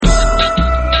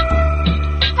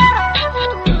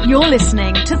You're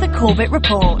listening to the Corbett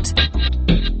Report.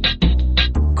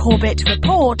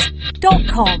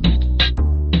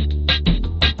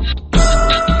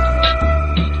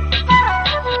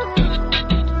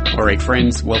 CorbettReport.com. All right,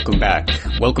 friends, welcome back.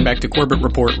 Welcome back to Corbett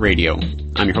Report Radio.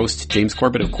 I'm your host, James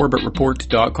Corbett of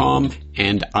CorbettReport.com,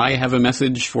 and I have a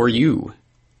message for you.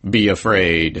 Be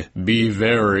afraid. Be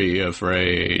very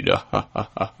afraid.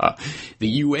 The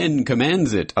UN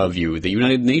commands it of you. The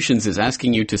United Nations is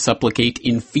asking you to supplicate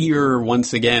in fear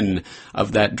once again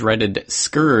of that dreaded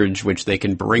scourge which they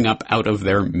can bring up out of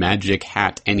their magic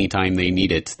hat anytime they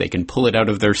need it. They can pull it out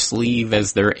of their sleeve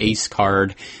as their ace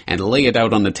card and lay it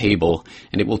out on the table,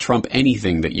 and it will trump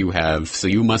anything that you have. So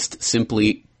you must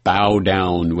simply bow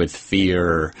down with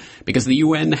fear, because the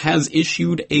UN has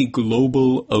issued a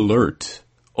global alert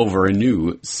over a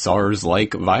new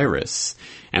SARS-like virus.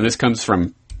 And this comes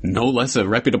from no less a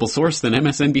reputable source than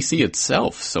MSNBC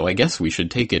itself, so I guess we should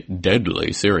take it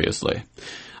deadly seriously.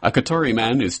 A Qatari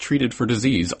man is treated for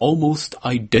disease almost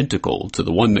identical to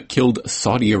the one that killed a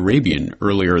Saudi Arabian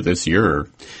earlier this year.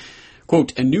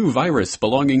 Quote, a new virus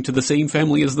belonging to the same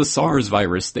family as the SARS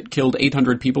virus that killed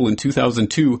 800 people in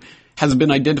 2002 has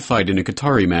been identified in a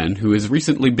Qatari man who has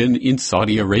recently been in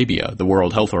Saudi Arabia, the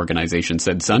World Health Organization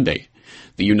said Sunday.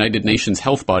 The United Nations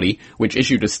health body, which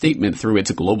issued a statement through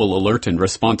its global alert and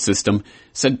response system,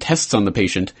 said tests on the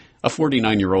patient, a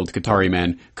 49-year-old Qatari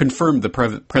man, confirmed the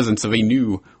presence of a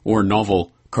new or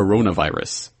novel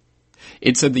coronavirus.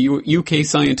 It said the UK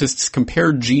scientists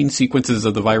compared gene sequences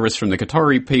of the virus from the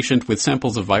Qatari patient with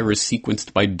samples of virus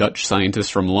sequenced by Dutch scientists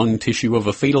from lung tissue of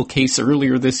a fatal case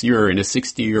earlier this year in a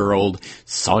 60-year-old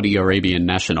Saudi Arabian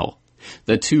national.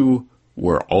 The two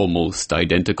were almost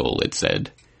identical, it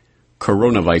said.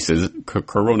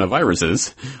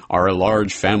 Coronaviruses are a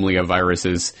large family of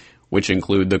viruses which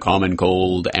include the common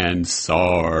cold and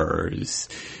SARS.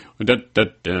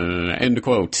 End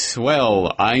quote.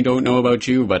 Well, I don't know about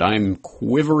you, but I'm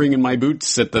quivering in my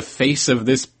boots at the face of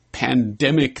this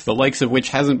pandemic, the likes of which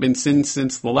hasn't been seen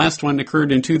since the last one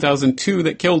occurred in 2002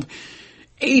 that killed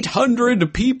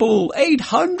 800 people.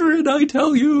 800, I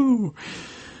tell you.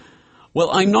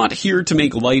 Well, I'm not here to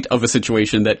make light of a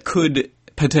situation that could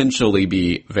potentially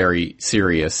be very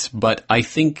serious, but I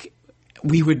think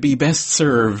we would be best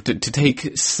served to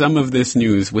take some of this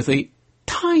news with a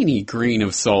tiny grain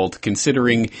of salt,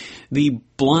 considering the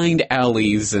blind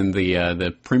alleys and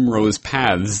the primrose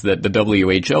paths that the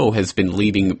WHO has been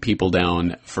leading people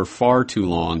down for far too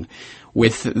long,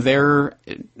 with their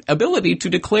ability to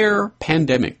declare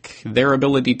pandemic, their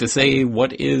ability to say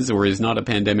what is or is not a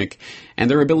pandemic,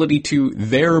 and their ability to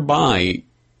thereby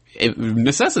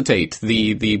necessitate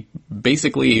the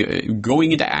basically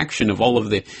going into action of all of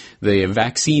the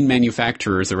vaccine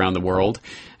manufacturers around the world,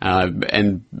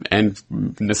 and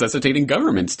necessitating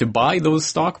governments to buy those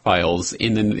stockpiles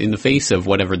in the face of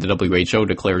whatever the WHO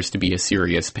declares to be a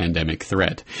serious pandemic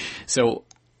threat. So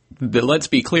let's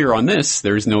be clear on this.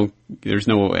 There's no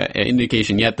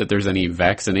indication yet that there's any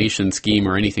vaccination scheme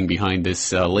or anything behind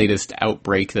this latest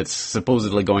outbreak that's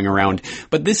supposedly going around.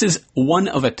 But this is one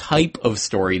of a type of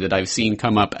story that I've seen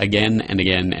come up again and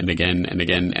again and again and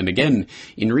again and again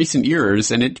in recent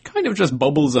years, and it kind of just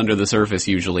bubbles under the surface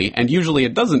usually, and usually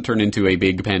it doesn't turn into a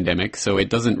big pandemic, so it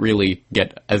doesn't really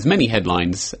get as many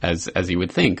headlines as you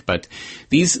would think. But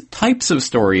these types of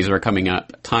stories are coming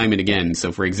up time and again.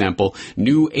 So, for example,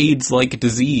 new AIDS-like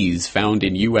disease found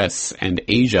in U.S. and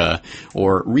Asia,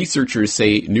 or researchers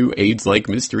say new AIDS-like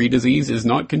mystery disease is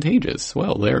not contagious.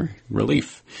 Well, there,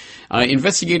 relief.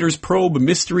 Investigators probe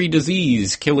mystery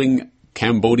disease killing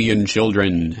Cambodian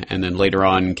children, and then later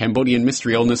on, Cambodian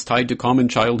mystery illness tied to common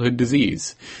childhood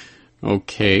disease.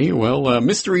 Okay, well,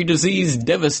 mystery disease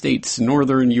devastates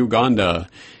northern Uganda.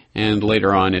 And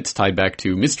later on, it's tied back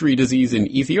to mystery disease in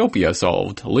Ethiopia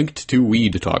solved, linked to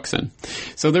weed toxin.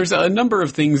 So there's a number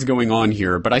of things going on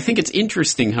here, but I think it's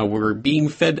interesting how we're being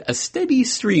fed a steady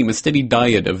stream, a steady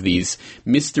diet of these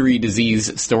mystery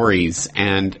disease stories,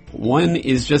 and one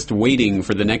is just waiting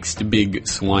for the next big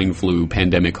swine flu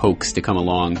pandemic hoax to come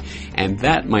along. And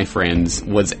that, my friends,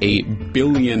 was a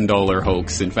billion-dollar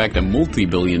hoax, in fact, a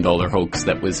multi-billion-dollar hoax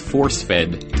that was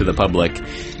force-fed to the public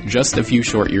just a few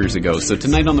short years ago. So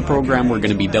tonight on the program, we're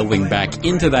going to be delving back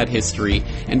into that history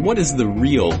and what is the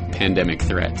real pandemic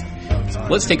threat. So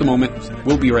let's take a moment.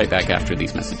 We'll be right back after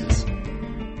these messages.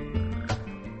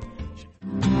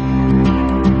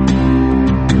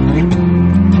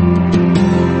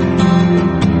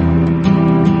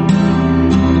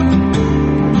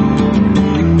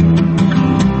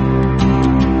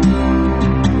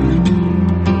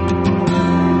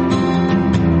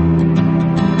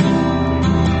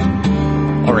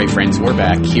 right, friends, we're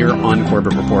back here on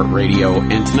Corbett Report Radio,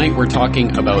 and tonight we're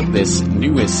talking about this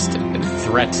newest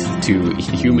threat to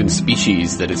human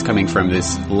species that is coming from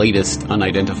this latest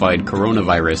unidentified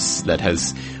coronavirus that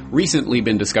has recently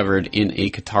been discovered in a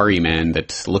Qatari man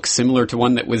that looks similar to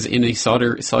one that was in a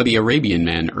Saudi Arabian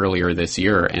man earlier this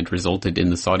year and resulted in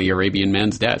the Saudi Arabian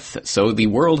man's death. So the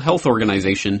World Health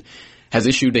Organization has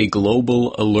issued a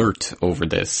global alert over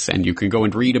this, and you can go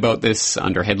and read about this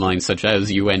under headlines such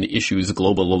as UN issues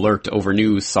global alert over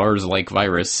new SARS-like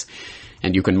virus,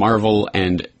 and you can marvel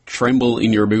and tremble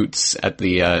in your boots at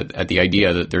the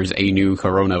idea that there's a new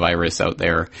coronavirus out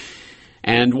there.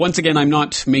 And once again, I'm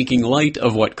not making light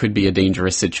of what could be a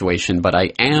dangerous situation, but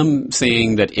I am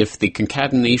saying that if the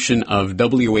concatenation of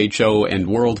WHO and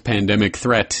world pandemic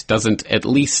threat doesn't at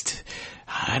least,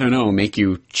 I don't know, make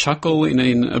you chuckle in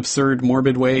an absurd,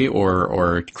 morbid way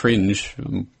or cringe,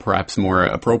 perhaps more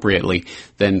appropriately,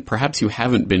 then perhaps you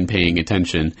haven't been paying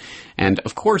attention. And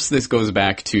of course, this goes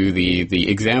back to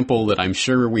the example that I'm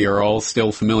sure we are all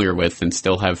still familiar with and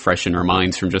still have fresh in our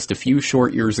minds from just a few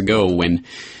short years ago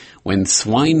when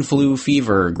swine flu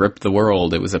fever gripped the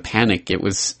world. It was a panic. It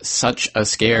was such a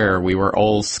scare. We were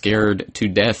all scared to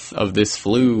death of this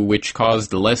flu, which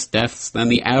caused less deaths than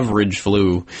the average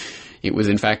flu. It was,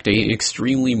 in fact, an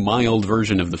extremely mild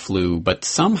version of the flu, but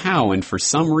somehow and for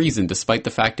some reason, despite the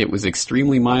fact it was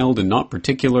extremely mild and not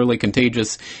particularly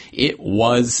contagious, it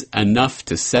was enough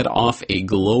to set off a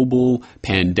global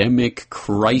pandemic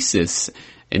crisis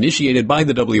initiated by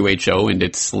the WHO and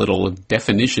its little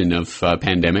definition of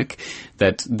pandemic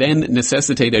that then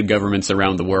necessitated governments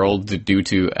around the world, due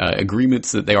to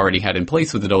agreements that they already had in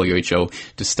place with the WHO,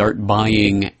 to start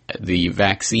buying the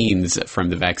vaccines from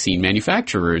the vaccine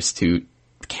manufacturers to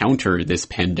counter this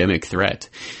pandemic threat.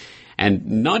 And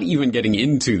not even getting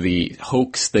into the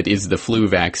hoax that is the flu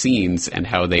vaccines and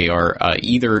how they are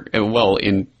either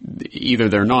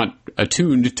they're not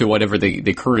attuned to whatever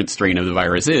the current strain of the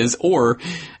virus is, or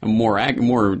more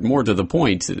to the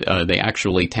point, they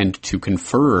actually tend to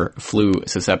confer flu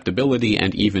susceptibility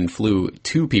and even flu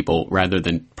to people rather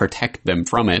than protect them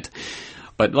from it.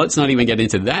 But let's not even get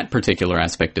into that particular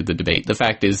aspect of the debate. The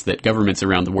fact is that governments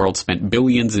around the world spent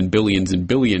billions and billions and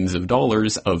billions of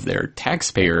dollars of their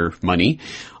taxpayer money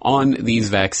on these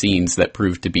vaccines that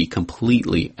proved to be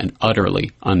completely and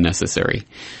utterly unnecessary.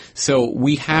 So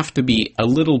we have to be a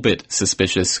little bit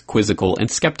suspicious, quizzical,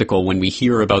 and skeptical when we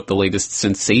hear about the latest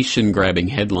sensation-grabbing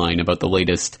headline about the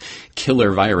latest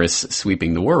killer virus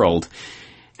sweeping the world.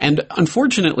 And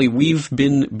unfortunately, we've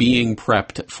been being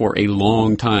prepped for a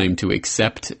long time to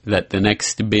accept that the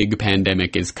next big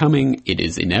pandemic is coming. It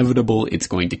is inevitable. It's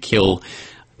going to kill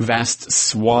vast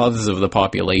swaths of the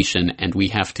population, and we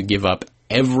have to give up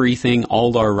everything,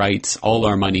 all our rights, all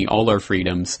our money, all our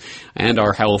freedoms, and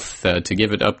our health to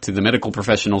give it up to the medical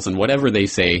professionals and whatever they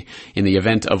say in the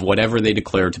event of whatever they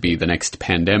declare to be the next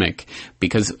pandemic.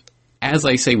 Because, as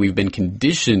I say, we've been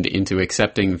conditioned into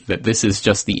accepting that this is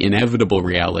just the inevitable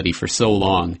reality for so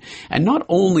long. And not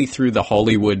only through the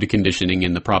Hollywood conditioning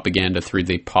and the propaganda, through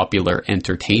the popular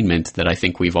entertainment that I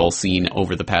think we've all seen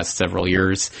over the past several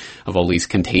years of all these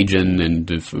contagion and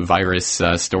virus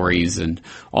stories and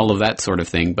all of that sort of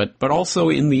thing, but also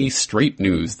in the straight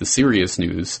news, the serious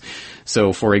news.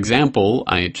 So, for example,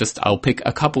 I'll pick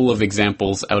a couple of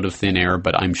examples out of thin air,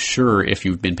 but I'm sure if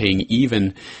you've been paying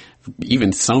even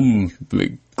some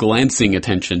glancing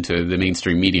attention to the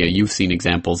mainstream media, you've seen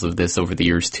examples of this over the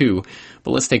years too.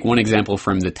 But let's take one example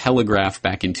from The Telegraph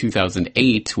back in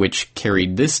 2008, which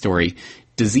carried this story: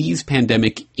 disease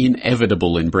pandemic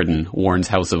inevitable in Britain, warns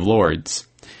House of Lords.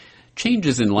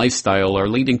 Changes in lifestyle are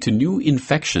leading to new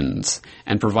infections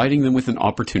and providing them with an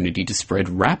opportunity to spread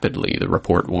rapidly, the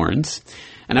report warns.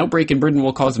 An outbreak in Britain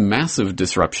will cause massive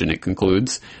disruption, it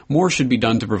concludes. More should be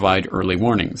done to provide early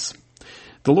warnings.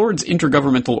 The Lords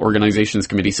Intergovernmental Organizations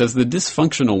Committee says the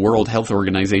dysfunctional World Health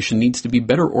Organization needs to be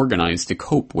better organized to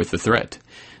cope with the threat.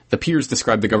 The peers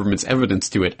described the government's evidence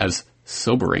to it as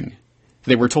sobering.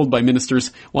 They were told by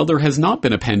ministers, while there has not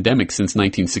been a pandemic since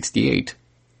 1968,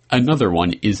 another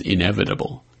one is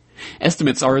inevitable.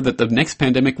 Estimates are that the next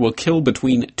pandemic will kill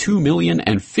between 2 million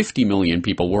and 50 million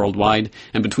people worldwide,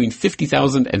 and between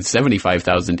 50,000 and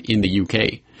 75,000 in the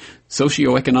UK.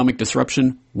 Socioeconomic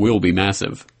disruption will be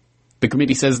massive. The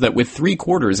committee says that with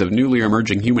 3/4 of newly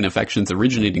emerging human infections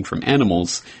originating from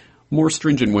animals, more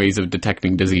stringent ways of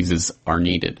detecting diseases are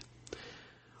needed.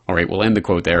 All right, we'll end the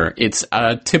quote there. It's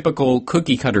a typical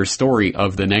cookie-cutter story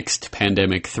of the next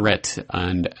pandemic threat.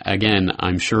 And again,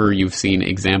 I'm sure you've seen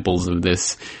examples of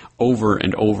this over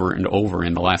and over and over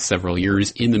in the last several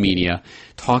years in the media,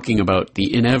 talking about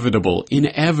the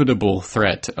inevitable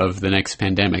threat of the next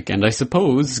pandemic. And I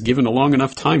suppose, given a long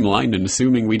enough timeline, and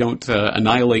assuming we don't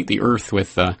annihilate the Earth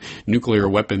with nuclear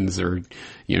weapons or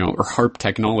HARP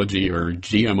technology or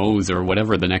GMOs or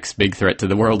whatever the next big threat to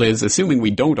the world is, assuming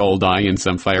we don't all die in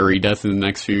some fiery death in the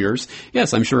next few years,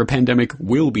 yes, I'm sure a pandemic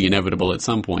will be inevitable at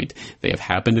some point. They have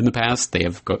happened in the past. They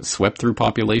have swept through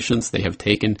populations. They have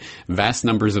taken vast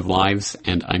numbers of lives,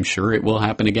 and I'm sure it will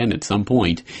happen again at some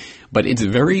point. But it's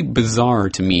very bizarre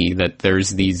to me that there's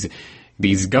these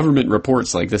government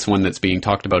reports like this one that's being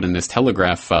talked about in this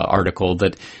Telegraph article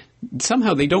that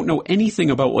somehow they don't know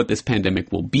anything about what this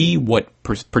pandemic will be, what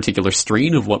particular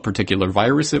strain of what particular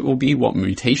virus it will be, what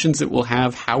mutations it will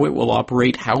have, how it will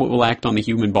operate, how it will act on the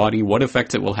human body, what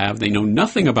effects it will have. They know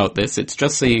nothing about this. It's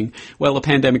just saying, well, a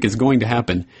pandemic is going to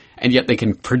happen. And yet they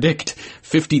can predict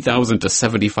 50,000 to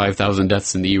 75,000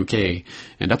 deaths in the UK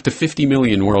and up to 50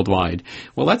 million worldwide.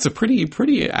 Well, that's a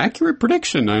pretty accurate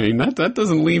prediction. I mean, that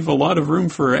doesn't leave a lot of room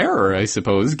for error, I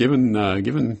suppose, given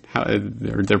how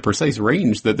their precise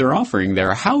range that they're offering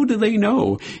there. How do they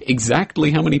know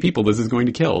exactly how many people this is going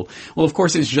to kill? Well, of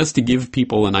course, it's just to give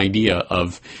people an idea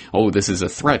of, oh, this is a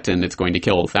threat and it's going to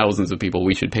kill thousands of people.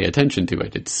 We should pay attention to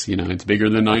it. It's bigger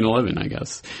than 9/11, I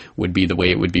guess, would be the way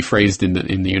it would be phrased in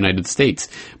the United States.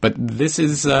 But this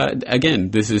is,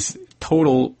 this is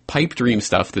total pipe dream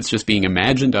stuff that's just being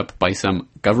imagined up by some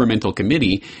governmental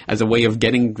committee as a way of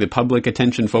getting the public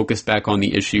attention focused back on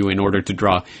the issue in order to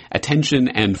draw attention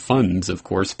and funds, of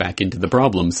course, back into the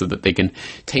problem so that they can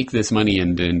take this money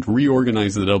and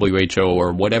reorganize the WHO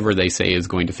or whatever they say is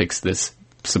going to fix this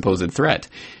supposed threat.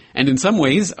 And in some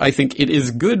ways, I think it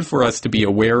is good for us to be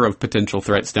aware of potential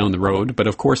threats down the road, but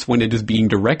of course when it is being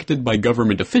directed by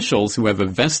government officials who have a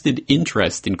vested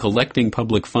interest in collecting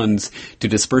public funds to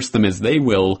disperse them as they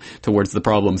will towards the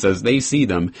problems as they see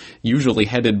them, usually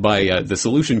headed by the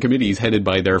solution committees headed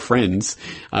by their friends,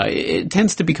 it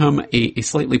tends to become a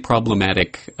slightly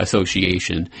problematic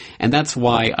association. And that's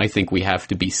why I think we have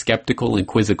to be skeptical and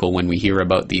quizzical when we hear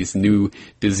about these new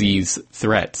disease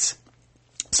threats.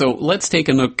 So let's take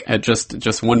a look at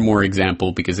just one more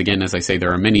example, because again, as I say,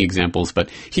 there are many examples, but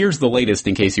here's the latest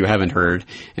in case you haven't heard,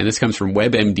 and this comes from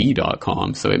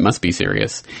WebMD.com, so it must be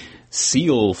serious.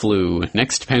 Seal flu,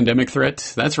 next pandemic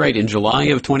threat? That's right, in July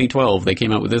of 2012, they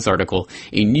came out with this article.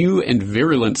 A new and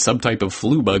virulent subtype of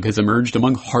flu bug has emerged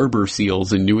among harbor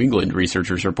seals in New England,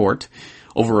 researchers report.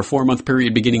 Over a 4-month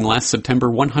period beginning last September,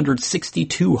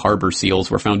 162 harbor seals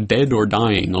were found dead or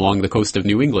dying along the coast of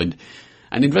New England.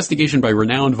 An investigation by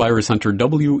renowned virus hunter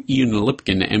W. Ian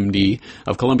Lipkin, MD,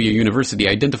 of Columbia University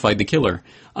identified the killer,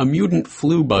 a mutant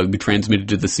flu bug transmitted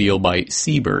to the seal by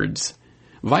seabirds.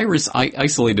 Virus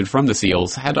isolated from the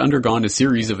seals had undergone a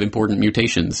series of important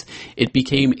mutations. It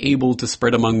became able to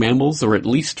spread among mammals, or at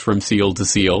least from seal to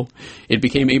seal. It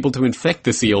became able to infect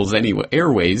the seal's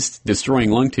airways,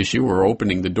 destroying lung tissue or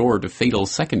opening the door to fatal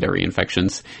secondary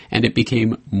infections, and it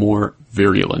became more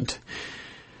virulent.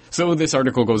 So this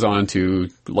article goes on to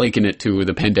liken it to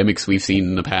the pandemics we've seen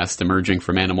in the past emerging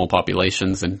from animal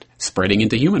populations and spreading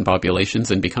into human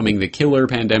populations and becoming the killer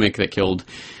pandemic that killed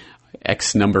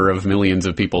X number of millions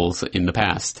of people in the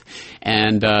past.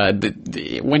 And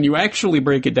when you actually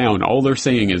break it down, all they're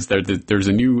saying is that there's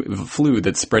a new flu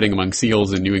that's spreading among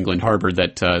seals in New England Harbor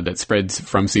that spreads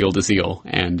from seal to seal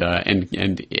and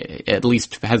at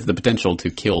least has the potential to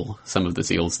kill some of the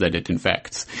seals that it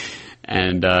infects.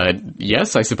 And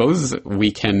yes, I suppose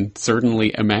we can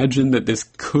certainly imagine that this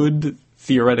could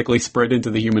theoretically spread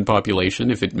into the human population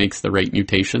if it makes the right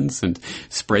mutations and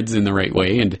spreads in the right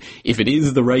way. And if it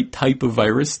is the right type of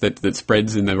virus that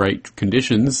spreads in the right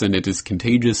conditions and it is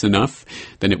contagious enough,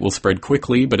 then it will spread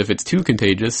quickly. But if it's too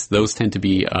contagious, those tend to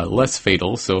be less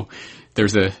fatal. So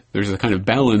there's a kind of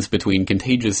balance between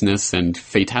contagiousness and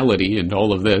fatality and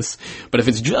all of this. But if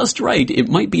it's just right, it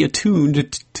might be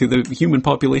attuned to the human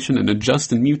population and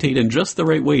adjust and mutate in just the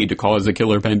right way to cause a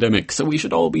killer pandemic. So we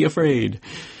should all be afraid.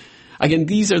 Again,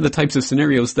 these are the types of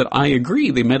scenarios that I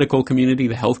agree the medical community,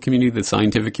 the health community, the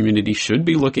scientific community should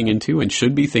be looking into and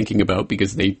should be thinking about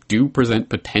because they do present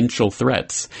potential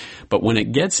threats. But when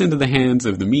it gets into the hands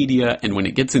of the media and when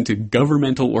it gets into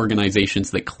governmental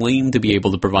organizations that claim to be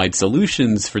able to provide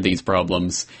solutions for these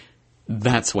problems,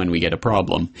 that's when we get a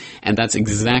problem. And that's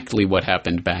exactly what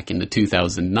happened back in the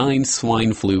 2009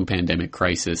 swine flu pandemic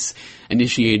crisis,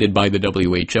 initiated by the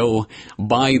WHO,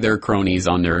 by their cronies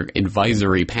on their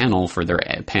advisory panel for their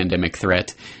pandemic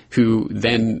threat, who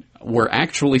then were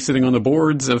actually sitting on the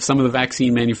boards of some of the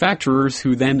vaccine manufacturers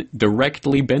who then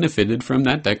directly benefited from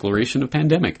that declaration of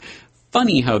pandemic.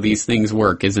 funny how these things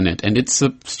work, isn't it? And it's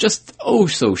just, oh,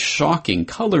 so shocking,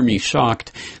 color me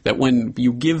shocked, that when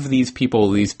you give these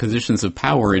people these positions of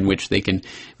power in which they can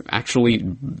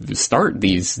actually start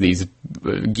these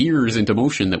gears into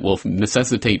motion that will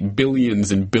necessitate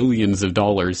billions and billions of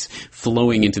dollars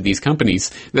flowing into these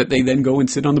companies, that they then go and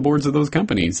sit on the boards of those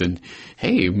companies and,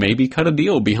 hey, maybe cut a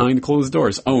deal behind closed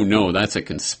doors. Oh no, that's a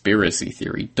conspiracy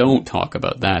theory. Don't talk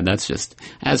about that. That's just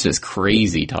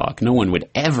crazy talk. No one would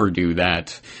ever do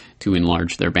that to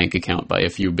enlarge their bank account by a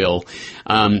few bill.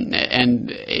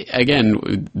 And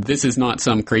again, this is not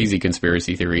some crazy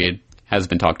conspiracy theory. It has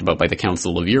been talked about by the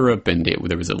Council of Europe, and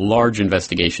there was a large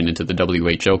investigation into the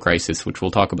WHO crisis, which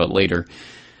we'll talk about later.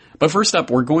 But first up,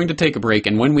 we're going to take a break,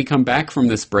 and when we come back from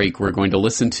this break, we're going to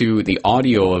listen to the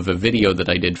audio of a video that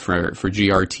I did for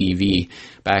GRTV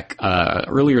back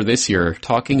earlier this year,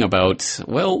 talking about,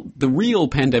 well, the real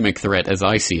pandemic threat as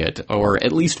I see it, or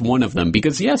at least one of them.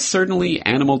 Because yes, certainly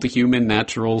animal to human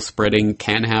natural spreading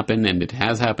can happen, and it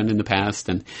has happened in the past,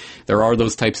 and there are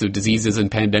those types of diseases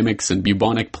and pandemics, and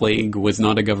bubonic plague was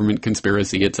not a government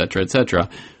conspiracy, etc., etc.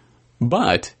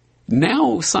 But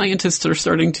now scientists are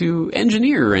starting to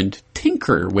engineer and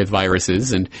tinker with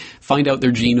viruses and find out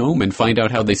their genome and find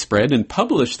out how they spread and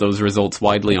publish those results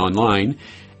widely online,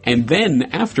 and then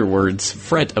afterwards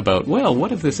fret about, well,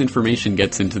 what if this information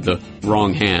gets into the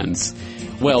wrong hands?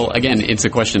 Well, again, it's a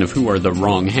question of who are the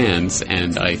wrong hands,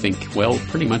 and I think, well,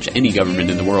 pretty much any government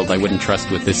in the world I wouldn't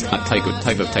trust with this type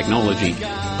of technology,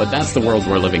 but that's the world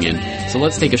we're living in. So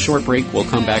let's take a short break. We'll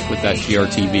come back with that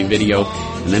GRTV video,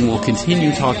 and then we'll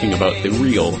continue talking about the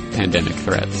real pandemic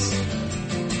threats.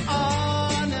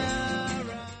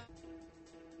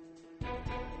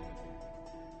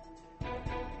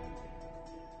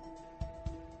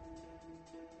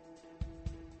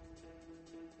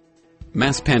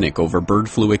 Mass panic over bird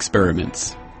flu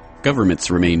experiments.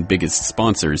 Governments remain biggest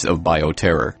sponsors of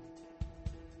bioterror.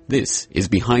 This is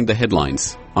Behind the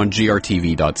Headlines on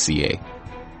grtv.ca.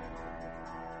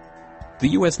 The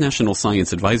U.S. National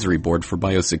Science Advisory Board for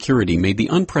Biosecurity made the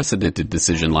unprecedented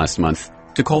decision last month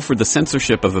to call for the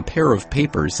censorship of a pair of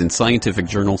papers in scientific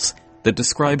journals that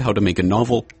describe how to make a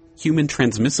novel,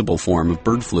 human-transmissible form of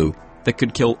bird flu that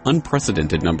could kill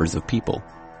unprecedented numbers of people.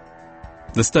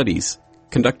 The studies,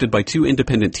 conducted by two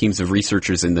independent teams of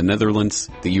researchers in the Netherlands,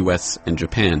 the US, and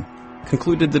Japan,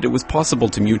 concluded that it was possible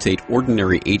to mutate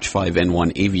ordinary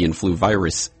H5N1 avian flu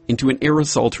virus into an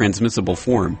aerosol transmissible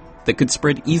form that could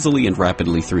spread easily and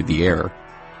rapidly through the air.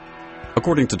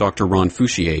 According to Dr. Ron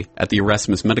Fouchier at the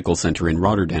Erasmus Medical Center in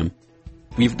Rotterdam,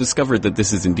 we've discovered that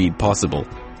this is indeed possible,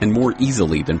 and more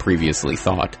easily than previously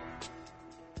thought.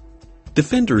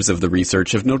 Defenders of the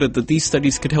research have noted that these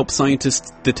studies could help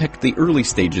scientists detect the early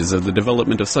stages of the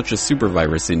development of such a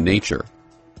supervirus in nature.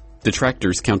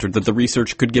 Detractors countered that the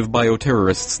research could give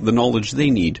bioterrorists the knowledge they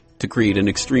need to create an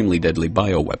extremely deadly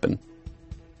bioweapon.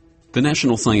 The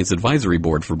National Science Advisory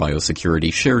Board for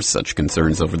Biosecurity shares such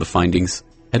concerns over the findings,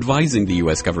 advising the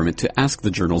U.S. government to ask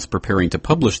the journals preparing to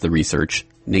publish the research,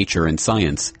 Nature and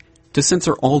Science, to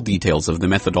censor all details of the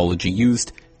methodology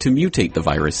used to mutate the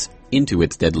virus into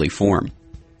its deadly form.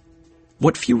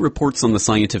 What few reports on the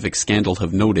scientific scandal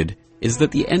have noted is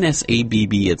that the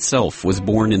NSABB itself was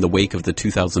born in the wake of the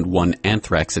 2001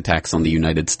 anthrax attacks on the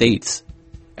United States,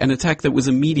 an attack that was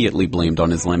immediately blamed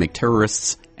on Islamic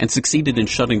terrorists and succeeded in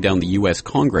shutting down the U.S.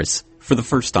 Congress for the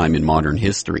first time in modern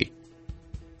history.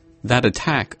 That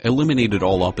attack eliminated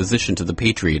all opposition to the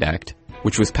Patriot Act,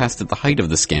 which was passed at the height of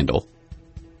the scandal.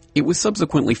 It was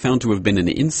subsequently found to have been an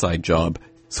inside job,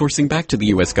 sourcing back to the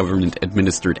U.S.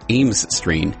 government-administered Ames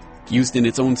strain, used in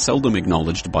its own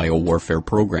seldom-acknowledged biowarfare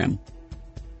program.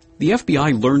 The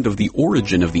FBI learned of the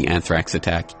origin of the anthrax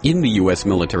attack in the U.S.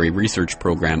 military research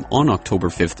program on October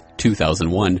 5,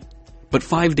 2001, but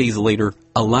 5 days later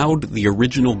allowed the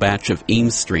original batch of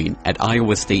Ames strain at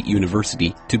Iowa State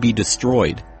University to be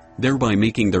destroyed, thereby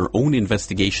making their own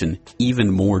investigation even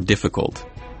more difficult.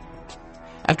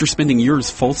 After spending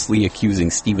years falsely accusing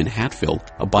Stephen Hatfill,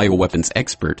 a bioweapons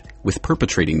expert, with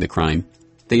perpetrating the crime,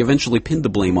 they eventually pinned the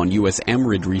blame on U.S.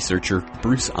 AMRID researcher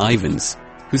Bruce Ivins,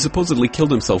 who supposedly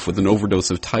killed himself with an overdose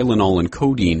of Tylenol and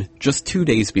codeine just 2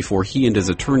 days before he and his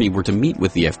attorney were to meet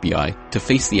with the FBI to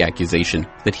face the accusation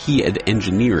that he had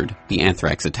engineered the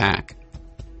anthrax attack.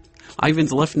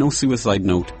 Ivins left no suicide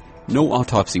note, no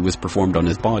autopsy was performed on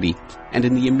his body, and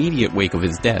in the immediate wake of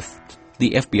his death,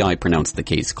 the FBI pronounced the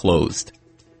case closed.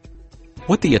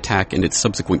 What the attack and its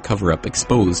subsequent cover-up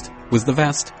exposed was the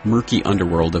vast, murky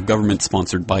underworld of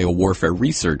government-sponsored biowarfare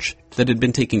research that had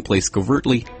been taking place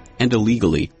covertly and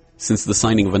illegally since the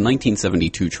signing of a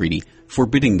 1972 treaty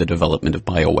forbidding the development of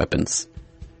bioweapons.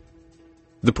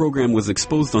 The program was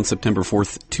exposed on September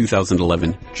 4th,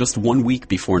 2011, just 1 week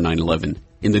before 9/11,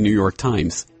 in the New York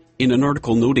Times, in an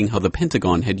article noting how the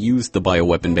Pentagon had used the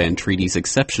bioweapon ban treaty's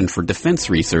exception for defense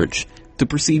research to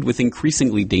proceed with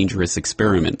increasingly dangerous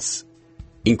experiments,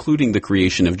 including the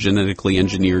creation of genetically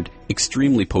engineered,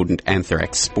 extremely potent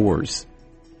anthrax spores.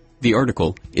 The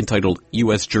article, entitled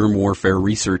U.S. Germ Warfare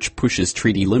Research Pushes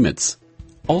Treaty Limits,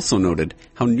 also noted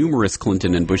how numerous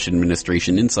Clinton and Bush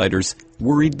administration insiders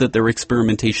worried that their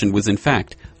experimentation was in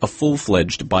fact a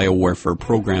full-fledged biowarfare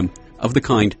program of the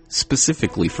kind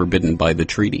specifically forbidden by the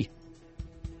treaty.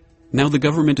 Now the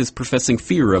government is professing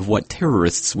fear of what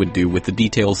terrorists would do with the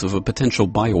details of a potential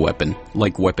bioweapon,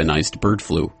 like weaponized bird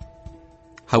flu.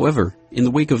 However, in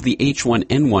the wake of the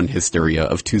H1N1 hysteria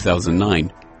of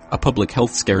 2009, a public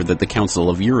health scare that the Council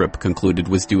of Europe concluded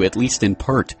was due at least in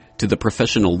part to the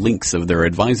professional links of their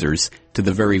advisors to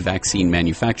the very vaccine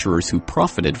manufacturers who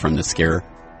profited from the scare,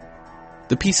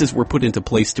 the pieces were put into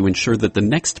place to ensure that the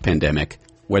next pandemic,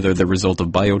 whether the result of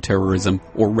bioterrorism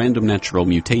or random natural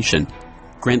mutation,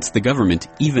 grants the government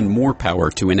even more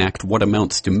power to enact what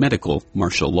amounts to medical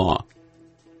martial law.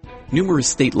 Numerous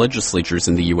state legislatures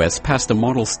in the U.S. passed a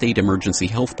Model State Emergency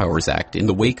Health Powers Act in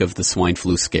the wake of the swine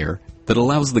flu scare that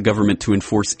allows the government to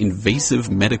enforce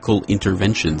invasive medical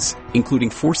interventions, including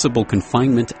forcible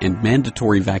confinement and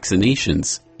mandatory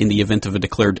vaccinations in the event of a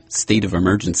declared state of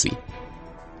emergency.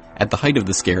 At the height of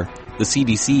the scare, the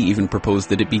CDC even proposed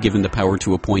that it be given the power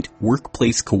to appoint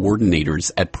workplace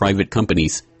coordinators at private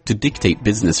companies to dictate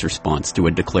business response to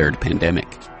a declared pandemic.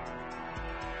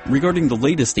 Regarding the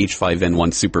latest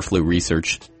H5N1 superflu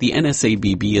research, the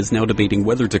NSABB is now debating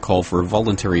whether to call for a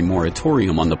voluntary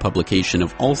moratorium on the publication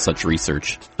of all such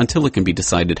research until it can be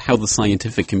decided how the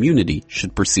scientific community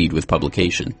should proceed with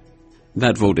publication.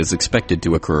 That vote is expected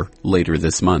to occur later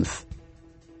this month.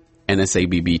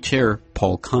 NSABB Chair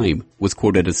Paul Keim was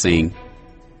quoted as saying,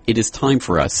 "It is time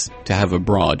for us to have a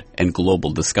broad and global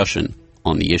discussion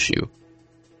on the issue."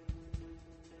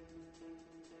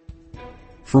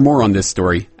 For more on this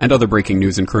story and other breaking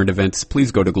news and current events,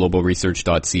 please go to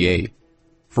globalresearch.ca.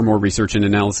 For more research and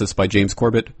analysis by James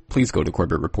Corbett, please go to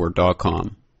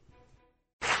corbettreport.com.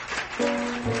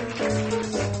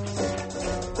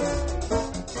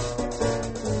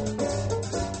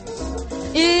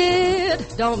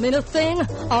 Don't mean a thing.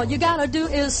 All you gotta do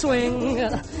is swing. All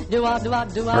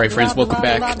right, friends, welcome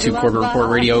back to Corbett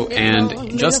Report Radio.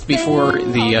 And just before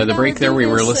the break there, we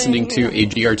were listening to a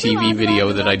GRTV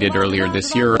video that I did earlier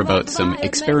this year about some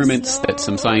experiments that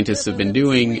some scientists have been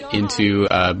doing into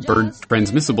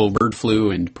transmissible bird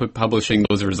flu and publishing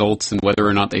those results and whether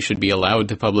or not they should be allowed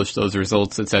to publish those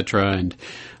results, etc. And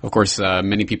of course,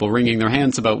 many people wringing their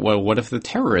hands about, well, what if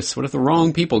the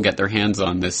wrong people get their hands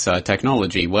on this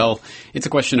technology? Well, it's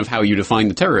a question of how you define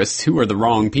the terrorists. Who are the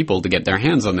wrong people to get their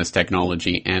hands on this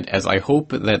technology? And as I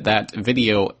hope that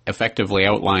video effectively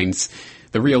outlines,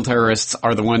 the real terrorists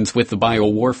are the ones with the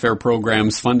biowarfare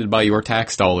programs funded by your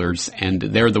tax dollars, and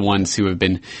they're the ones who have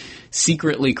been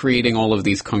secretly creating all of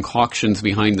these concoctions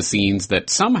behind the scenes that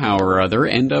somehow or other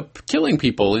end up killing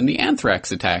people in the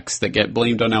anthrax attacks that get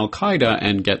blamed on Al-Qaeda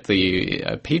and get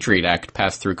the Patriot Act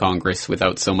passed through Congress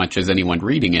without so much as anyone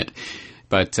reading it.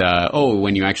 But,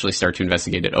 when you actually start to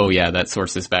investigate it, that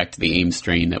sources back to the AIM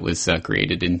strain that was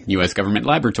created in U.S. government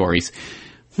laboratories.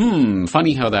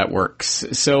 Funny how that works.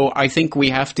 So I think we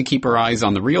have to keep our eyes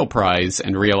on the real prize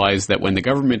and realize that when the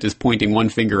government is pointing one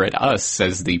finger at us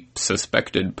as the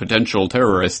suspected potential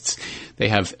terrorists, they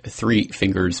have three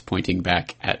fingers pointing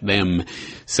back at them.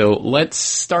 So let's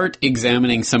start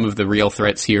examining some of the real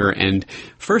threats here. And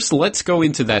first, let's go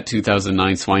into that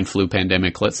 2009 swine flu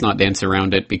pandemic. Let's not dance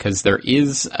around it because there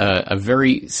is a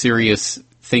very serious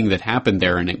thing that happened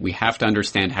there, and we have to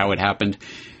understand how it happened.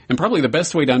 And probably the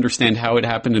best way to understand how it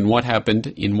happened and what happened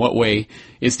in what way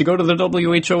is to go to the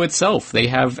WHO itself. They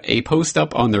have a post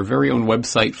up on their very own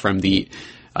website from the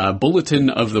Bulletin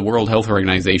of the World Health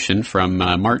Organization from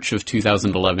March of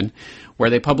 2011, where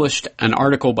they published an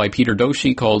article by Peter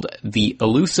Doshi called The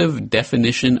Elusive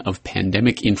Definition of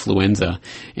Pandemic Influenza.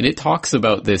 And it talks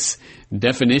about this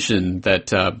definition that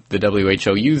the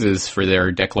WHO uses for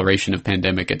their declaration of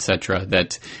pandemic, etc.,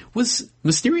 that was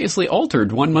mysteriously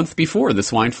altered 1 month before the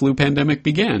swine flu pandemic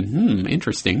began.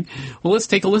 Interesting. Well, let's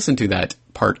take a listen to that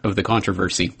part of the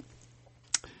controversy.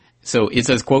 So it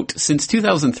says, quote, "Since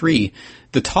 2003,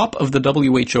 the top of the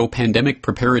WHO pandemic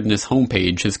preparedness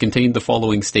homepage has contained the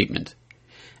following statement.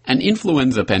 An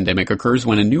influenza pandemic occurs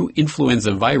when a new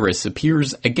influenza virus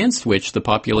appears against which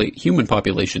the human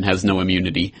population has no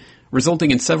immunity,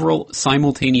 resulting in several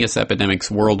simultaneous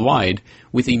epidemics worldwide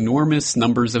with enormous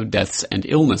numbers of deaths and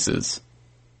illnesses.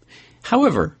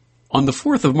 However, On the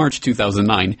 4th of March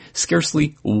 2009,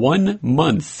 scarcely 1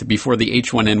 month before the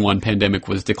H1N1 pandemic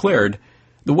was declared,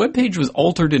 the webpage was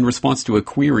altered in response to a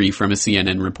query from a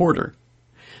CNN reporter.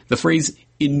 The phrase,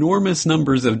 enormous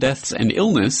numbers of deaths and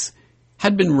illness,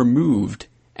 had been removed,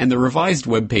 and the revised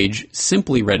webpage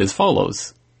simply read as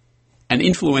follows. An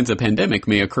influenza pandemic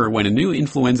may occur when a new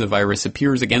influenza virus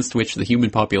appears against which the human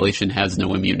population has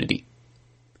no immunity.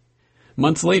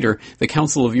 Months later, the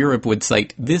Council of Europe would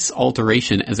cite this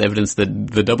alteration as evidence that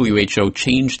the WHO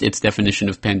changed its definition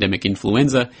of pandemic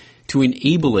influenza to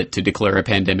enable it to declare a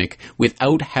pandemic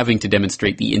without having to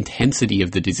demonstrate the intensity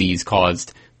of the disease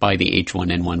caused by the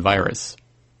H1N1 virus.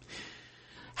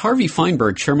 Harvey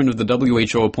Feinberg, chairman of the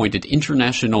WHO-appointed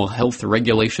International Health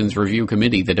Regulations Review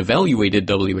Committee that evaluated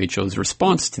WHO's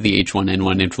response to the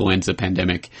H1N1 influenza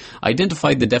pandemic,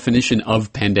 identified the definition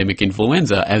of pandemic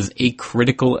influenza as a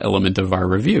critical element of our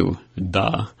review.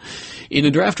 Duh. In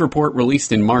a draft report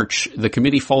released in March, the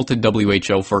committee faulted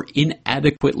WHO for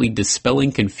inadequately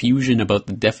dispelling confusion about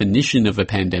the definition of a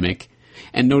pandemic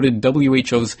and noted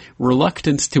WHO's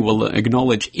reluctance to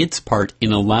acknowledge its part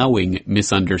in allowing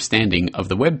misunderstanding of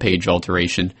the webpage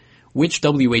alteration, which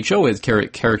WHO has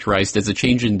characterized as a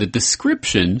change in the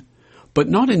description, but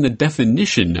not in the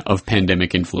definition of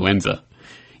pandemic influenza.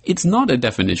 It's not a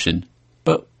definition,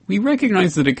 but we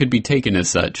recognize that it could be taken as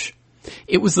such.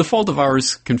 It was the fault of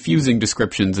ours confusing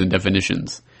descriptions and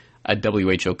definitions, a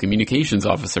WHO communications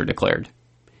officer declared.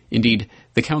 Indeed,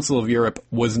 the Council of Europe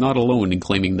was not alone in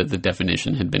claiming that the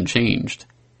definition had been changed.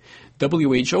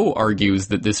 WHO argues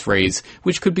that this phrase,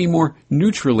 which could be more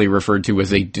neutrally referred to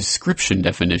as a description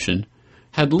definition,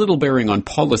 had little bearing on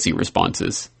policy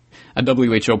responses. A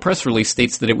WHO press release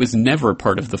states that it was never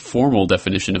part of the formal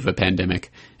definition of a pandemic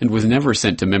and was never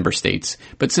sent to member states,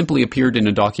 but simply appeared in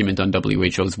a document on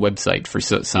WHO's website for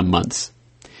some months.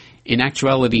 In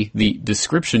actuality, the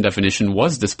description definition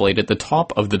was displayed at the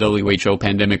top of the WHO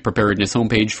pandemic preparedness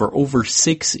homepage for over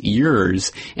 6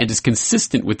 years and is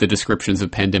consistent with the descriptions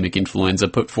of pandemic influenza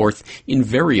put forth in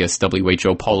various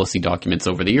WHO policy documents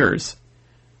over the years.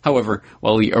 However,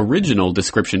 while the original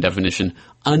description definition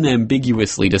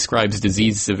unambiguously describes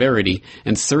disease severity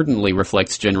and certainly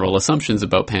reflects general assumptions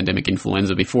about pandemic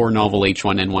influenza before novel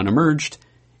H1N1 emerged,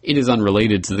 it is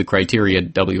unrelated to the criteria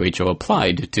WHO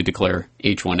applied to declare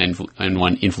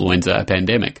H1N1 influenza a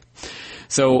pandemic.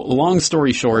 So, long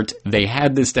story short, they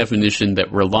had this definition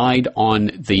that relied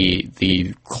on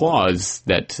the clause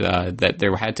that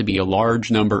there had to be a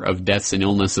large number of deaths and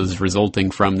illnesses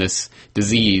resulting from this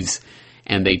disease,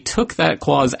 and they took that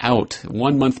clause out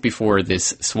 1 month before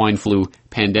this swine flu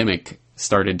pandemic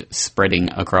started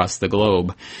spreading across the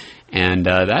globe. And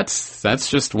that's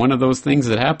just one of those things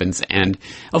that happens. And,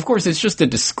 of course, it's just a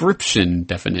description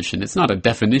definition. It's not a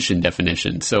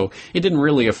definition. So it didn't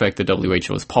really affect the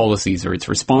WHO's policies or its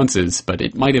responses, but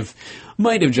it might have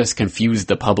just confused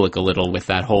the public a little with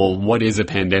that whole what is a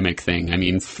pandemic thing. I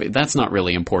mean, that's not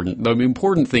really important. The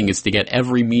important thing is to get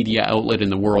every media outlet in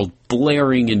the world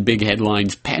blaring in big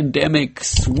headlines, pandemic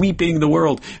sweeping the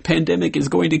world. Pandemic is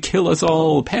going to kill us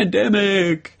all.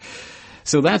 Pandemic!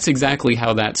 So that's exactly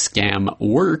how that scam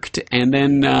worked. And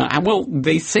then,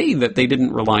 they say that they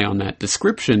didn't rely on that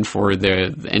description for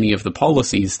any of the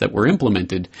policies that were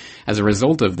implemented as a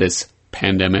result of this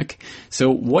pandemic. So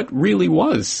what really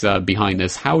was behind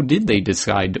this? How did they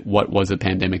decide what was a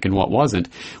pandemic and what wasn't?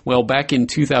 Well, back in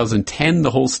 2010,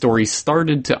 the whole story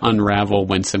started to unravel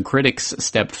when some critics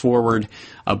stepped forward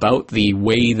about the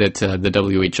way that the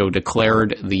WHO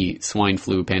declared the swine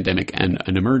flu pandemic an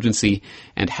emergency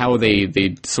and how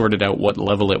they sorted out what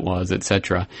level it was,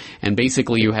 etc. And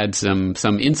basically you had some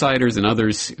insiders and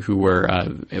others who were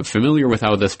familiar with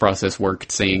how this process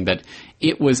worked saying that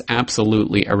it was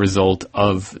absolutely a result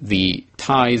of the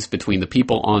ties between the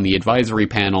people on the advisory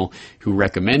panel who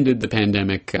recommended the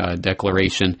pandemic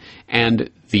declaration and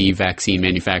the vaccine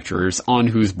manufacturers on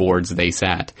whose boards they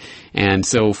sat. And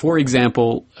so, for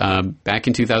example, back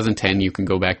in 2010, you can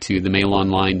go back to the Mail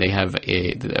Online, they have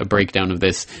a breakdown of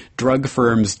this. Drug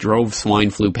firms drove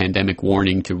swine flu pandemic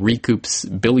warning to recoup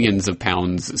billions of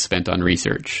pounds spent on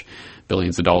research.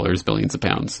 Billions of dollars, billions of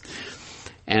pounds.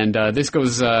 And this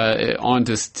goes on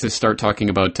to start talking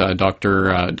about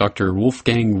Dr.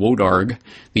 Wolfgang Wodarg,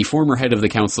 the former head of the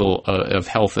Council of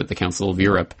Health at the Council of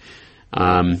Europe.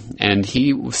 And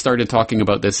he started talking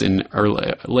about this in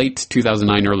late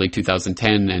 2009, early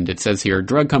 2010, and it says here,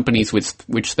 drug companies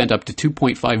which spent up to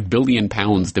 £2.5 billion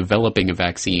developing a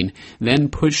vaccine then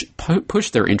push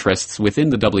their interests within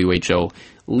the WHO,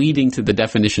 leading to the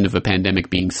definition of a pandemic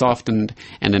being softened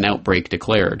and an outbreak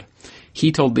declared.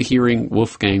 He told the hearing,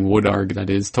 Wolfgang Wodarg, that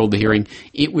is, told the hearing,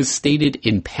 it was stated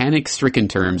in panic-stricken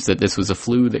terms that this was a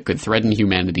flu that could threaten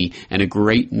humanity and a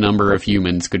great number of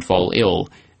humans could fall ill.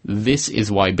 This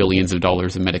is why billions of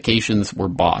dollars of medications were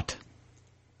bought.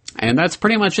 And that's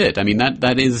pretty much it. I mean,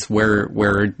 that is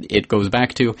where it goes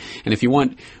back to. And if you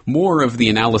want more of the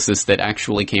analysis that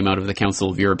actually came out of the Council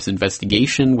of Europe's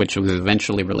investigation, which was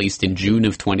eventually released in June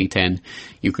of 2010,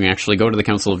 you can actually go to the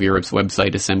Council of Europe's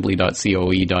website,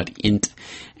 assembly.coe.int,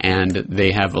 and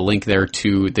they have a link there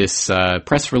to this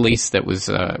press release that was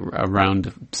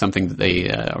around something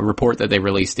that a report that they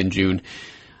released in June.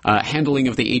 Handling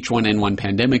of the H1N1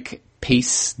 pandemic,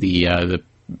 PACE, the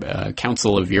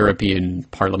Council of European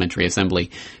Parliamentary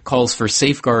Assembly, calls for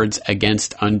safeguards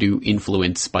against undue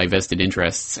influence by vested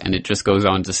interests, and it just goes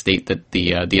on to state that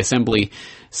the Assembly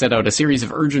set out a series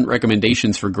of urgent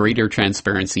recommendations for greater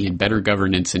transparency and better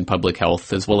governance in public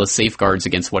health, as well as safeguards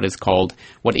against what it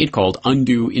called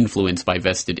undue influence by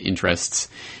vested interests.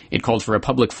 It called for a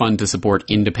public fund to support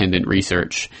independent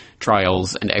research,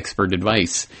 trials, and expert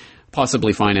advice,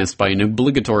 possibly financed by an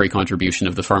obligatory contribution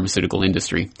of the pharmaceutical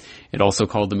industry. It also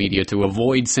called the media to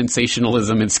avoid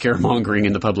sensationalism and scaremongering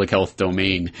in the public health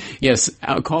domain. Yes,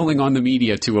 calling on the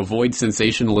media to avoid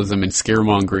sensationalism and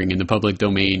scaremongering in the public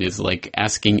domain is like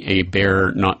asking a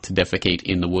bear not to defecate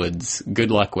in the woods. Good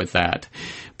luck with that.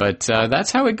 But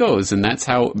that's how it goes, and that's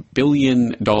how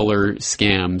billion-dollar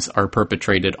scams are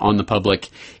perpetrated on the public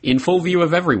in full view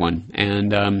of everyone.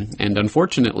 And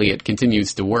unfortunately, it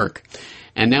continues to work.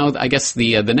 And now, I guess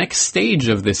the next stage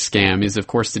of this scam is, of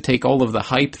course, to take all of the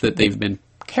hype that they've been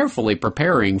carefully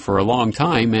preparing for a long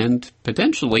time and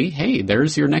potentially, hey,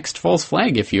 there's your next false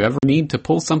flag if you ever need to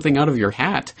pull something out of your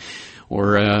hat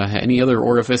or any other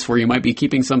orifice where you might be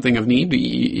keeping something of need.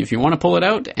 If you want to pull it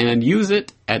out and use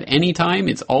it at any time,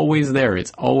 it's always there.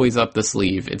 It's always up the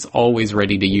sleeve. It's always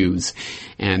ready to use.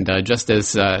 And just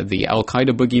as the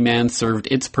Al-Qaeda boogeyman served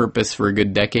its purpose for a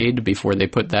good decade before they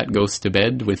put that ghost to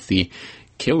bed with the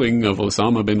killing of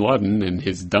Osama bin Laden and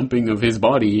his dumping of his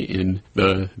body in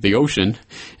the ocean.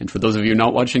 And for those of you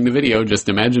not watching the video, just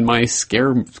imagine my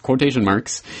scare quotation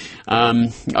marks.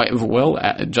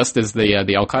 Just as the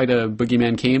Al-Qaeda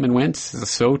boogeyman came and went,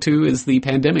 so too is the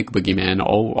pandemic boogeyman,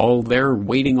 all there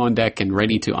waiting on deck and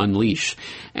ready to unleash.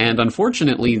 And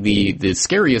unfortunately, the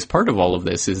scariest part of all of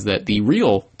this is that the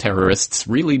real terrorists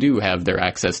really do have their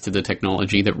access to the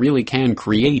technology that really can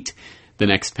create the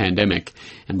next pandemic.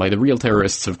 And by the real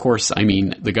terrorists, of course, I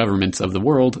mean the governments of the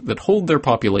world that hold their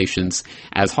populations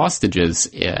as hostages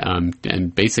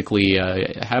and basically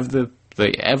have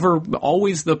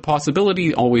always the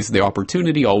possibility, always the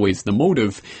opportunity, always the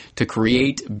motive to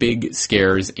create big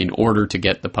scares in order to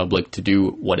get the public to do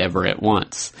whatever it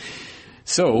wants.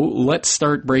 So let's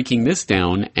start breaking this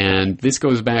down, and this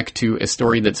goes back to a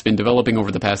story that's been developing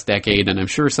over the past decade, and I'm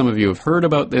sure some of you have heard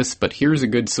about this, but here's a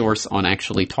good source on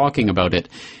actually talking about it.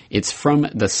 It's from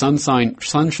the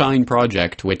Sunshine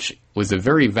Project, which was a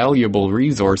very valuable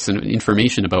resource and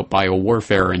information about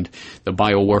biowarfare and the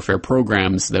biowarfare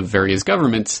programs of various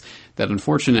governments that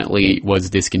unfortunately was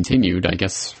discontinued, I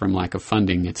guess, from lack of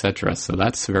funding, etc. So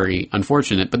that's very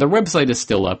unfortunate. But their website is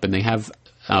still up, and they have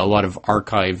a lot of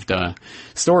archived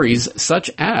stories, such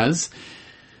as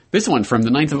this one from the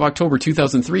 9th of October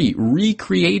 2003,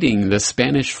 Recreating the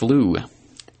Spanish Flu.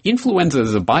 Influenza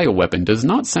as a bioweapon does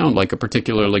not sound like a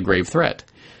particularly grave threat.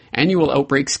 Annual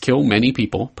outbreaks kill many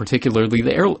people, particularly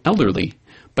the elderly.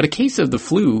 But a case of the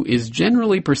flu is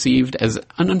generally perceived as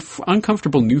an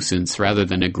uncomfortable nuisance rather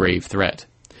than a grave threat.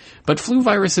 But flu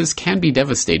viruses can be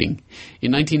devastating.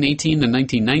 In 1918 and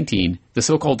 1919, the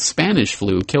so-called Spanish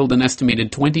flu killed an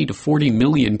estimated 20 to 40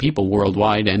 million people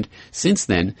worldwide, and since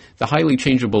then, the highly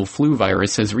changeable flu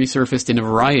virus has resurfaced in a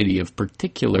variety of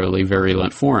particularly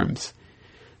virulent forms.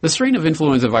 The strain of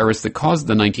influenza virus that caused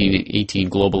the 1918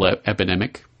 global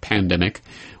pandemic,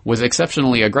 was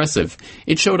exceptionally aggressive.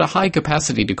 It showed a high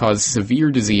capacity to cause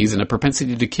severe disease and a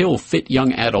propensity to kill fit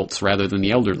young adults rather than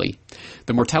the elderly.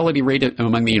 The mortality rate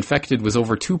among the infected was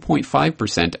over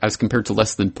 2.5% as compared to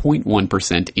less than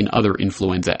 0.1% in other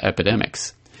influenza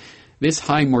epidemics. This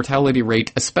high mortality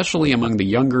rate, especially among the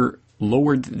younger,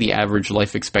 lowered the average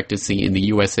life expectancy in the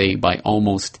USA by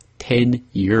almost 10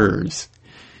 years.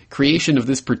 Creation of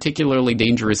this particularly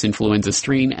dangerous influenza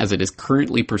strain, as it is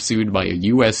currently pursued by a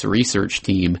U.S. research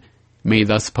team, may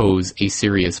thus pose a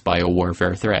serious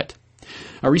biowarfare threat.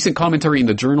 A recent commentary in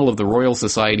the Journal of the Royal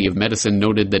Society of Medicine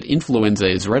noted that influenza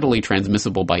is readily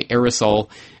transmissible by aerosol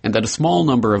and that a small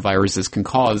number of viruses can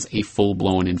cause a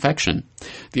full-blown infection.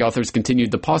 The authors continued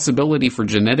the possibility for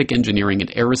genetic engineering and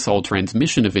aerosol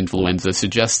transmission of influenza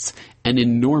suggests an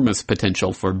enormous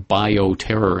potential for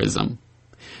bioterrorism.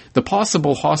 The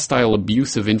possible hostile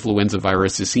abuse of influenza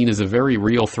virus is seen as a very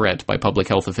real threat by public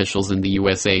health officials in the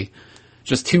USA.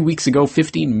 Just 2 weeks ago,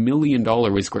 $15 million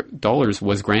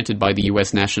was granted by the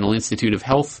U.S. National Institute of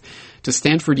Health to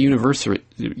Stanford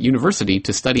University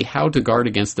to study how to guard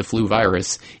against the flu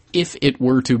virus if it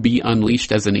were to be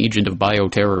unleashed as an agent of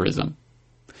bioterrorism.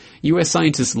 U.S.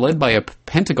 scientists led by a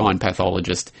Pentagon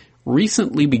pathologist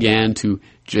recently began to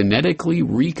genetically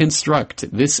reconstruct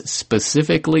this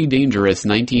specifically dangerous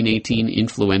 1918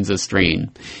 influenza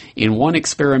strain. In one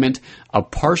experiment, a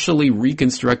partially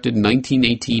reconstructed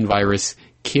 1918 virus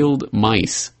killed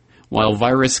mice, while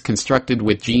virus constructed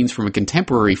with genes from a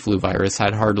contemporary flu virus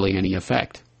had hardly any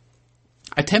effect.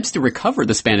 Attempts to recover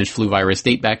the Spanish flu virus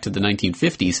date back to the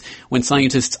 1950s, when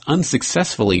scientists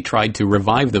unsuccessfully tried to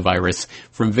revive the virus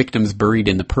from victims buried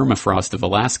in the permafrost of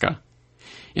Alaska.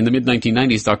 In the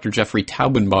mid-1990s, Dr. Jeffrey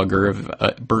Taubenberger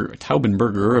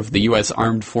of the U.S.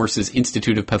 Armed Forces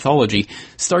Institute of Pathology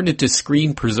started to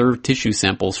screen preserved tissue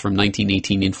samples from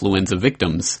 1918 influenza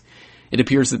victims. It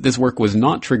appears that this work was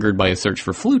not triggered by a search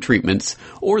for flu treatments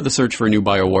or the search for a new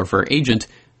biowarfare agent,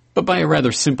 but by a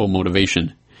rather simple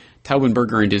motivation.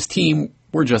 Taubenberger and his team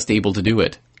were just able to do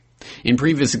it. In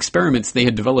previous experiments, they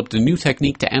had developed a new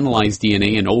technique to analyze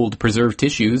DNA in old preserved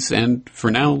tissues and,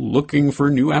 for now, looking for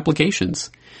new applications.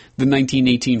 The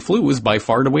 1918 flu was by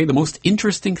far and away the most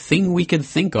interesting thing we could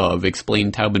think of,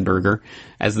 explained Taubenberger,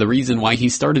 as the reason why he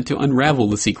started to unravel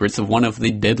the secrets of one of the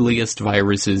deadliest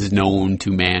viruses known to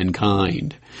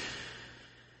mankind.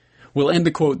 We'll end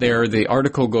the quote there. The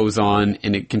article goes on,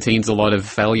 and it contains a lot of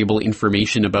valuable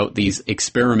information about these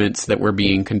experiments that were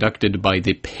being conducted by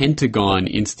the Pentagon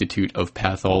Institute of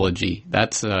Pathology.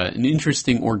 That's an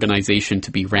interesting organization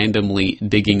to be randomly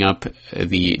digging up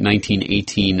the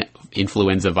 1918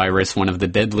 influenza virus, one of the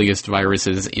deadliest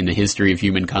viruses in the history of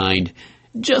humankind,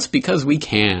 just because we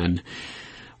can.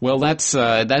 Well, that's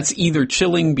either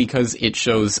chilling because it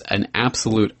shows an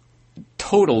absolute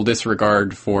total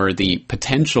disregard for the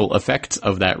potential effects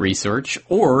of that research,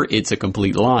 or it's a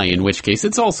complete lie, in which case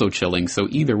it's also chilling. So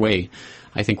either way,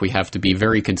 I think we have to be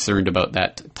very concerned about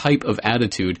that type of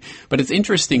attitude. But it's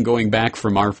interesting going back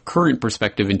from our current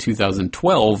perspective in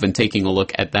 2012 and taking a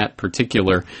look at that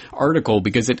particular article,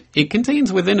 because it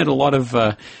contains within it a lot of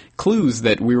clues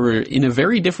that we were in a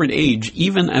very different age,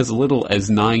 even as little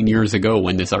as 9 years ago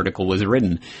when this article was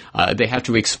written. They have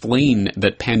to explain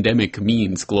that pandemic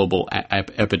means global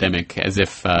epidemic, as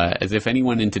if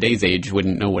anyone in today's age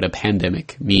wouldn't know what a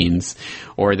pandemic means,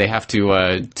 or they have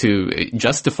to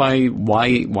justify why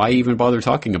even bother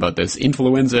talking about this.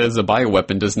 Influenza as a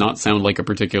bioweapon does not sound like a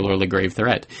particularly grave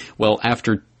threat. Well,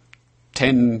 after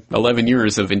 10, 11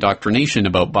 years of indoctrination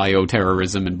about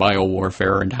bioterrorism and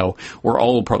biowarfare and how we're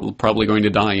all probably going to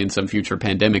die in some future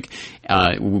pandemic,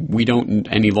 we don't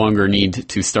any longer need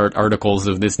to start articles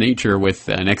of this nature with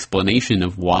an explanation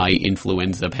of why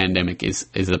influenza pandemic is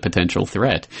a potential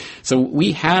threat. So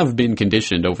we have been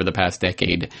conditioned over the past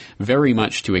decade very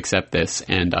much to accept this,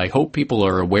 and I hope people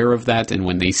are aware of that, and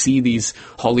when they see these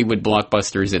Hollywood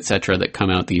blockbusters, etc., that come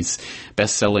out, these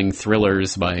best-selling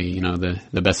thrillers by,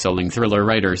 the best-selling thriller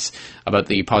writers about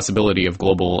the possibility of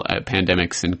global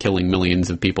pandemics and killing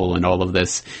millions of people and all of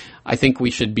this, I think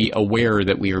we should be aware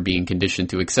that we are being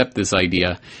conditioned to accept this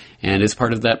idea, and as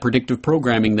part of that predictive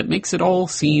programming that makes it all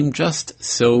seem just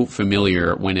so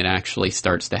familiar when it actually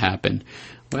starts to happen.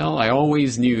 Well, I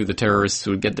always knew the terrorists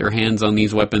would get their hands on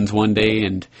these weapons one day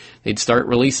and they'd start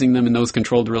releasing them in those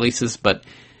controlled releases, but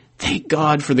thank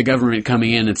God for the government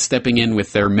coming in and stepping in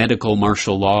with their medical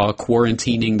martial law,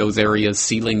 quarantining those areas,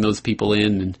 sealing those people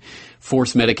in, and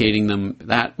force medicating them.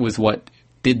 That was what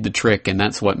did the trick, and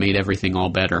that's what made everything all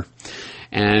better.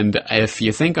 And if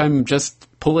you think I'm just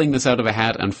pulling this out of a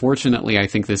hat, unfortunately, I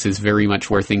think this is very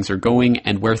much where things are going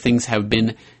and where things have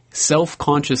been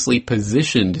self-consciously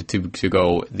positioned to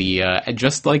go.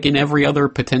 Just like in every other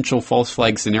potential false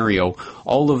flag scenario,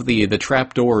 all of the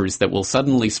trapdoors that will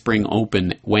suddenly spring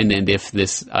open when and if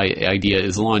this idea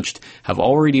is launched have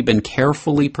already been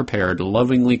carefully prepared,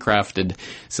 lovingly crafted,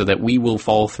 so that we will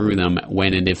fall through them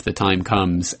when and if the time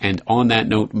comes. And on that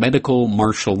note, medical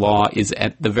martial law is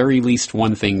at the very least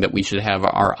one thing that we should have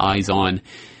our eyes on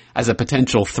as a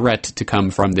potential threat to come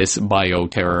from this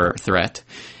bioterror threat.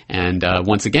 And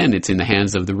once again, it's in the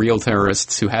hands of the real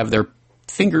terrorists who have their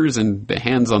fingers and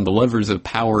hands on the levers of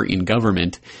power in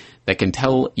government that can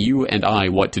tell you and I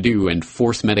what to do and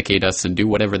force medicate us and do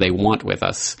whatever they want with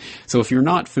us. So if you're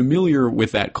not familiar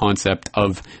with that concept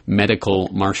of medical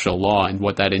martial law and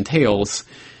what that entails,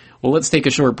 well, let's take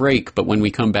a short break, but when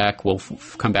we come back, we'll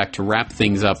come back to wrap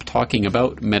things up talking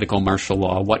about medical martial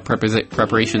law, what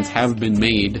preparations have been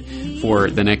made for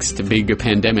the next big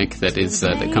pandemic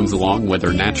that comes along,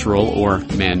 whether natural or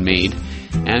man-made,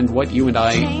 and what you and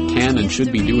I can and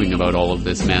should be doing about all of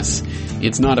this mess.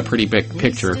 It's not a pretty big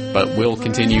picture, but we'll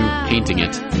continue painting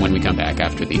it when we come back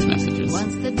after these messages.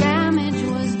 Once the damage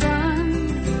was done,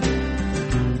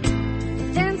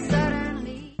 then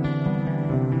suddenly...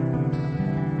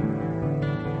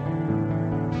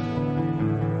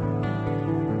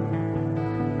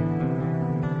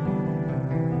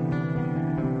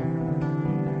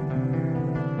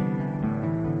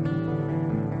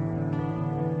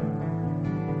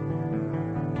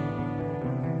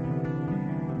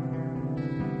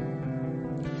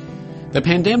 The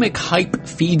pandemic hype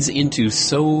feeds into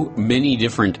so many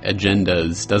different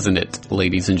agendas, doesn't it,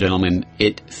 ladies and gentlemen?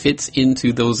 It fits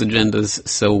into those agendas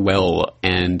so well,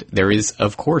 and there is,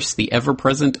 of course, the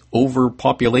ever-present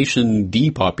overpopulation,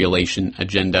 depopulation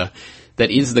agenda that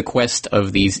is the quest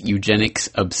of these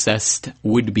eugenics-obsessed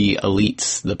would-be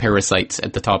elites, the parasites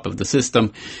at the top of the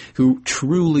system, who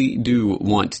truly do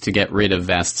want to get rid of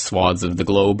vast swaths of the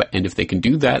globe, and if they can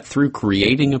do that through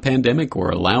creating a pandemic or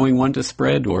allowing one to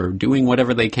spread or doing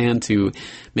whatever they can to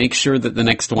make sure that the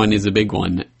next one is a big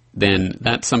one, then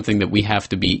that's something that we have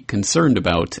to be concerned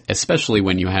about, especially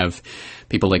when you have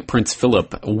people like Prince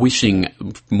Philip wishing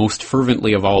most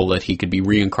fervently of all that he could be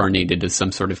reincarnated as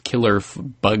some sort of killer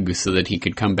bug so that he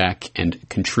could come back and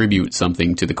contribute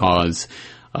something to the cause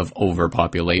of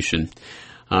overpopulation.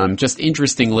 Just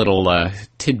interesting little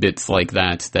tidbits like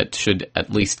that should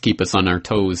at least keep us on our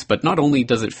toes. But not only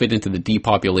does it fit into the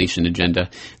depopulation agenda,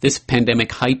 this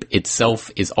pandemic hype itself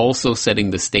is also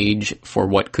setting the stage for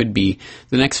what could be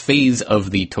the next phase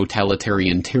of the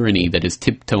totalitarian tyranny that is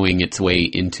tiptoeing its way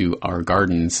into our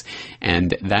gardens.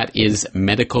 And that is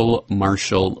medical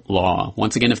martial law.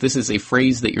 Once again, if this is a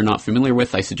phrase that you're not familiar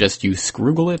with, I suggest you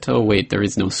Scroogle it. Oh wait, there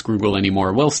is no Scroogle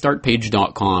anymore. Well,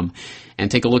 startpage.com. And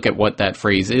take a look at what that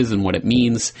phrase is and what it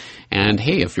means. And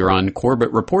hey, if you're on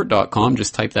CorbettReport.com,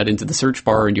 just type that into the search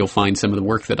bar and you'll find some of the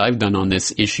work that I've done on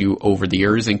this issue over the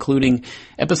years, including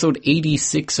episode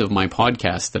 86 of my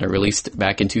podcast that I released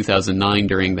back in 2009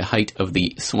 during the height of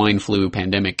the swine flu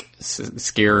pandemic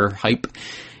scare hype.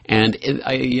 And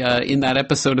in that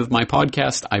episode of my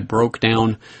podcast, I broke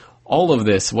down all of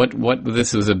this, what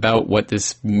this was about, what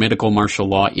this medical martial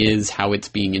law is, how it's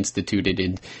being instituted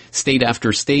in state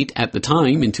after state at the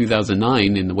time in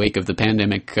 2009 in the wake of the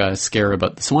pandemic scare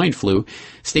about the swine flu.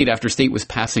 State after state was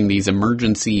passing these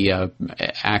emergency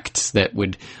acts that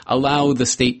would allow the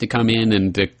state to come in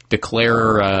and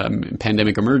declare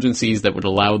pandemic emergencies that would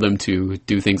allow them to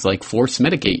do things like force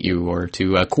medicate you or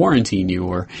to quarantine you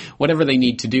or whatever they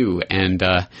need to do.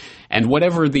 And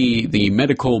whatever the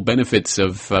medical benefits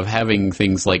of having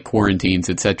things like quarantines,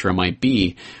 etc. might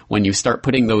be, when you start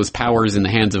putting those powers in the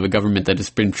hands of a government that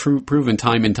has been proven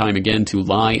time and time again to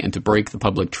lie and to break the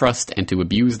public trust and to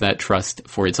abuse that trust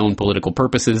for its own political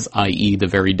purposes, i.e. the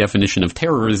very definition of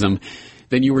terrorism,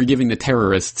 then you were giving the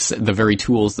terrorists the very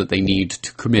tools that they need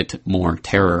to commit more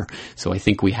terror. So I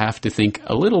think we have to think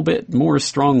a little bit more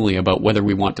strongly about whether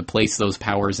we want to place those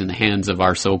powers in the hands of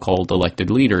our so-called elected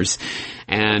leaders.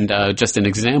 And just an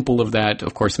example of that,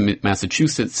 of course,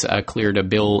 Massachusetts cleared a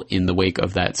bill in the wake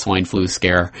of that swine flu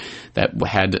scare that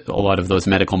had a lot of those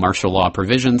medical martial law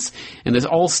provisions. And this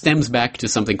all stems back to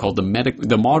something called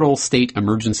the Model State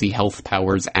Emergency Health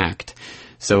Powers Act.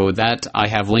 So that I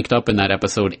have linked up in that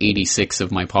episode 86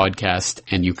 of my podcast,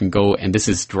 and you can go, and this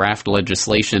is draft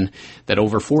legislation that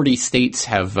over 40 states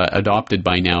have adopted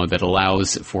by now that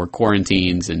allows for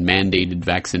quarantines and mandated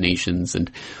vaccinations and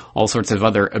all sorts of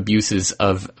other abuses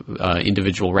of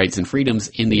individual rights and freedoms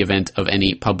in the event of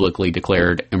any publicly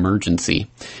declared emergency.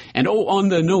 And on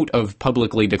the note of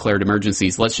publicly declared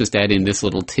emergencies, let's just add in this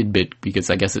little tidbit because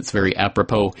I guess it's very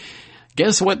apropos.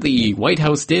 Guess what the White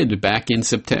House did back in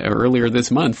earlier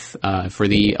this month for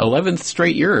the 11th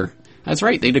straight year? That's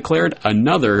right, they declared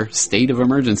another state of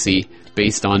emergency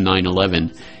based on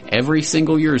 9/11. Every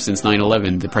single year since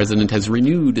 9/11, the president has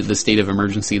renewed the state of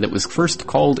emergency that was first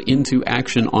called into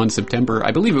action on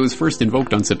I believe it was first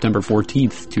invoked on September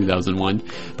 14th, 2001,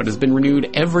 but has been renewed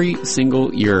every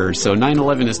single year. So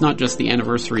 9/11 is not just the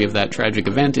anniversary of that tragic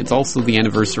event, it's also the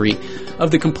anniversary of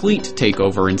the complete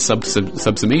takeover and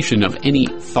subsumation of any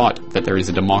thought that there is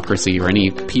a democracy or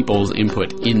any people's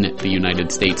input in the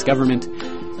United States government.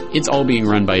 it's all being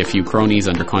run by a few cronies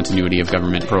under continuity of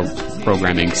government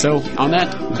programming. So, on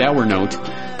that dour note,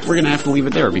 we're going to have to leave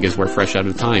it there because we're fresh out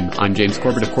of time. I'm James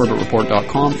Corbett of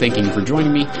CorbettReport.com. Thanking you for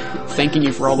joining me. Thanking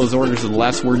you for all those orders of the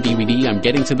Last Word DVD. I'm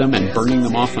getting to them and burning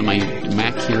them off on my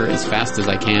Mac here as fast as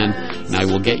I can, and I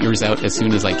will get yours out as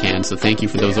soon as I can. So thank you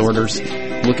for those orders.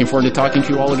 Looking forward to talking to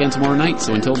you all again tomorrow night.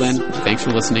 So until then, thanks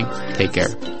for listening. Take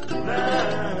care.